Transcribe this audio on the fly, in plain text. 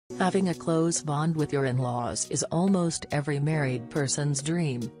Having a close bond with your in-laws is almost every married person's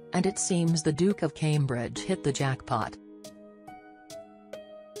dream, and it seems the Duke of Cambridge hit the jackpot.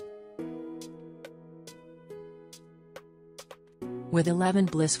 With 11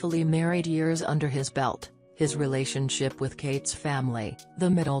 blissfully married years under his belt, his relationship with Kate's family, the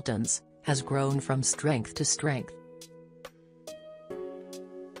Middletons, has grown from strength to strength.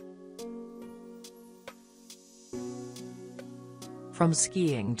 From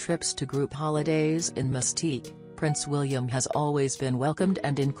skiing trips to group holidays in Mystique, Prince William has always been welcomed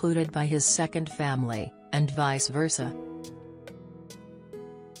and included by his second family, and vice versa.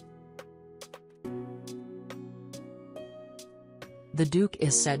 The Duke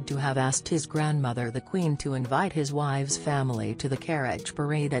is said to have asked his grandmother the Queen to invite his wife's family to the carriage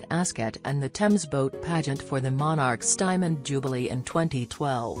parade at Ascot and the Thames Boat Pageant for the monarch's Diamond Jubilee in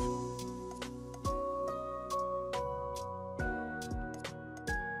 2012.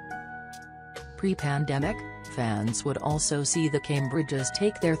 Pre-pandemic, fans would also see the Cambridges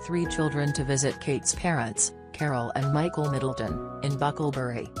take their 3 children to visit Kate's parents, Carol and Michael Middleton, in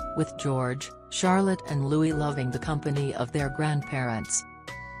Bucklebury, with George, Charlotte and Louis loving the company of their grandparents.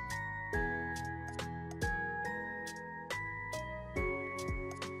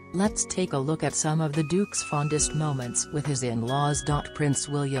 Let's take a look at some of the Duke's fondest moments with his in-laws. Prince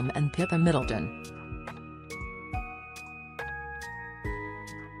William and Pippa Middleton.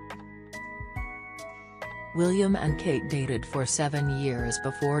 William and Kate dated for 7 years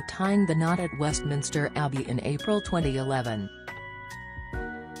before tying the knot at Westminster Abbey in April 2011.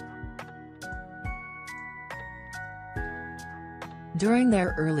 During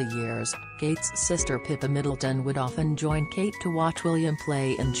their early years, Kate's sister Pippa Middleton would often join Kate to watch William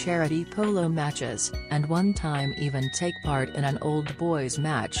play in charity polo matches, and one time even take part in an old boys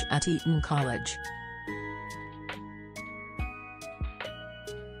match at Eton College.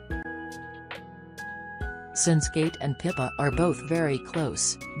 Since Kate and Pippa are both very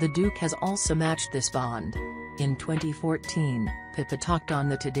close, the Duke has also matched this bond. In 2014, Pippa talked on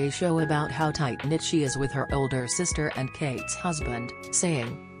the Today Show about how tight-knit she is with her older sister and Kate's husband,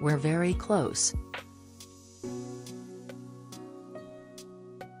 saying, "We're very close.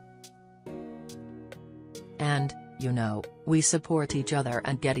 And, you know, we support each other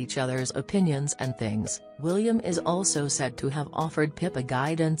and get each other's opinions and things." William is also said to have offered Pippa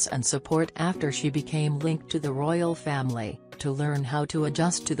guidance and support after she became linked to the royal family, to learn how to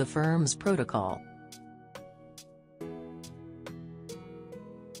adjust to the firm's protocol.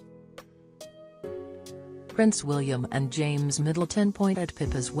 Prince William and James Middleton point at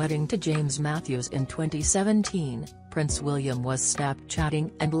Pippa's wedding to James Matthews in 2017. Prince William was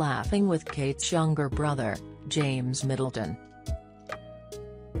Snapchatting and laughing with Kate's younger brother, James Middleton.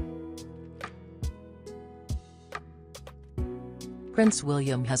 Prince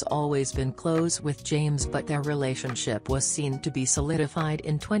William has always been close with James, but their relationship was seen to be solidified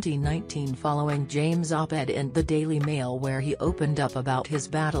in 2019 following James' op-ed in the Daily Mail where he opened up about his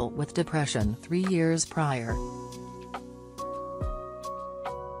battle with depression 3 years prior.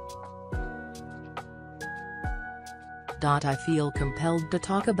 "I feel compelled to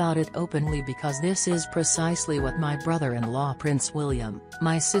talk about it openly because this is precisely what my brother-in-law Prince William,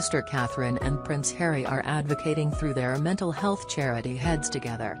 my sister Catherine and Prince Harry are advocating through their mental health charity Heads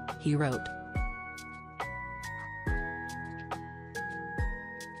Together," he wrote.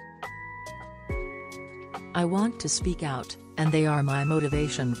 "I want to speak out, and they are my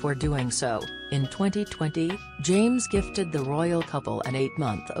motivation for doing so." In 2020, James gifted the royal couple an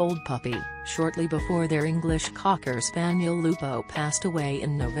 8-month-old puppy, shortly before their English Cocker Spaniel Lupo passed away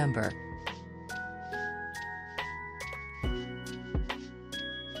in November.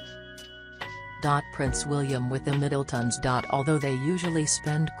 Prince William with the Middletons. Although they usually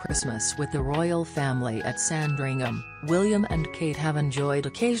spend Christmas with the royal family at Sandringham, William and Kate have enjoyed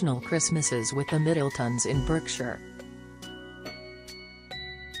occasional Christmases with the Middletons in Berkshire.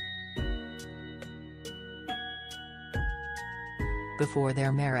 Before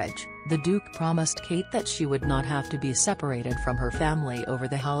their marriage, the Duke promised Kate that she would not have to be separated from her family over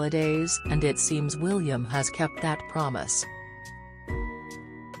the holidays, and it seems William has kept that promise.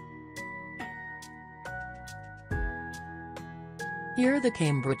 Here the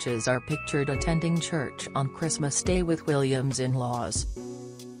Cambridges are pictured attending church on Christmas Day with William's in-laws.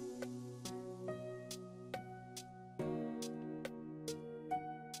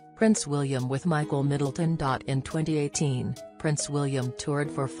 Prince William with Michael Middleton. In 2018, Prince William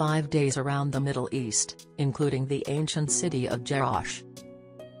toured for 5 days around the Middle East, including the ancient city of Jerash.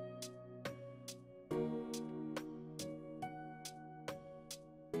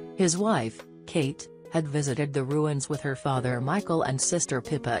 His wife, Kate, had visited the ruins with her father Michael and sister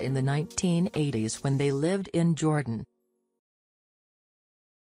Pippa in the 1980s when they lived in Jordan.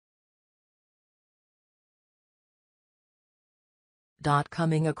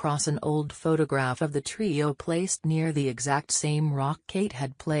 Coming across an old photograph of the trio placed near the exact same rock Kate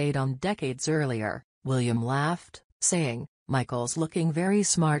had played on decades earlier, William laughed, saying, "Michael's looking very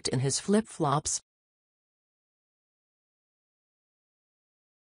smart in his flip-flops."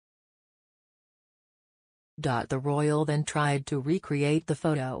 The royal then tried to recreate the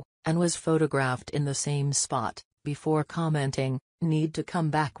photo, and was photographed in the same spot, before commenting, "Need to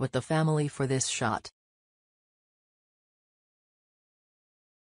come back with the family for this shot."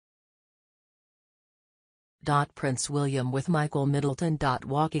 Prince William with Michael Middleton.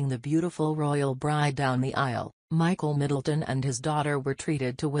 Walking the beautiful royal bride down the aisle, Michael Middleton and his daughter were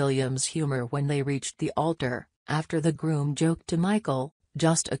treated to William's humor when they reached the altar, after the groom joked to Michael,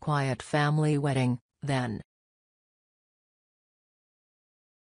 "Just a quiet family wedding, then."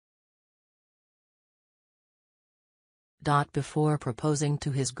 Before proposing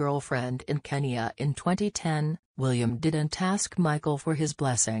to his girlfriend in Kenya in 2010, William didn't ask Michael for his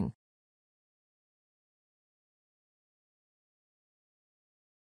blessing.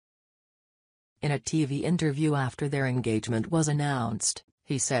 In a TV interview after their engagement was announced,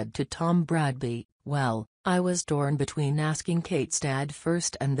 he said to Tom Bradby, "Well, I was torn between asking Kate's dad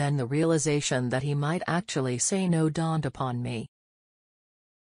first and then the realization that he might actually say no dawned upon me."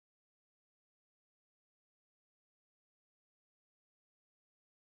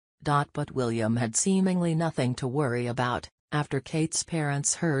 But William had seemingly nothing to worry about. After Kate's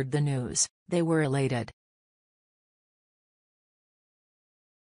parents heard the news, they were elated.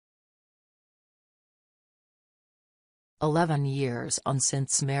 11 years on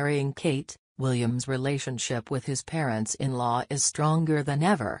since marrying Kate, William's relationship with his parents-in-law is stronger than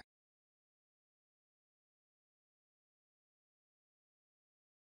ever.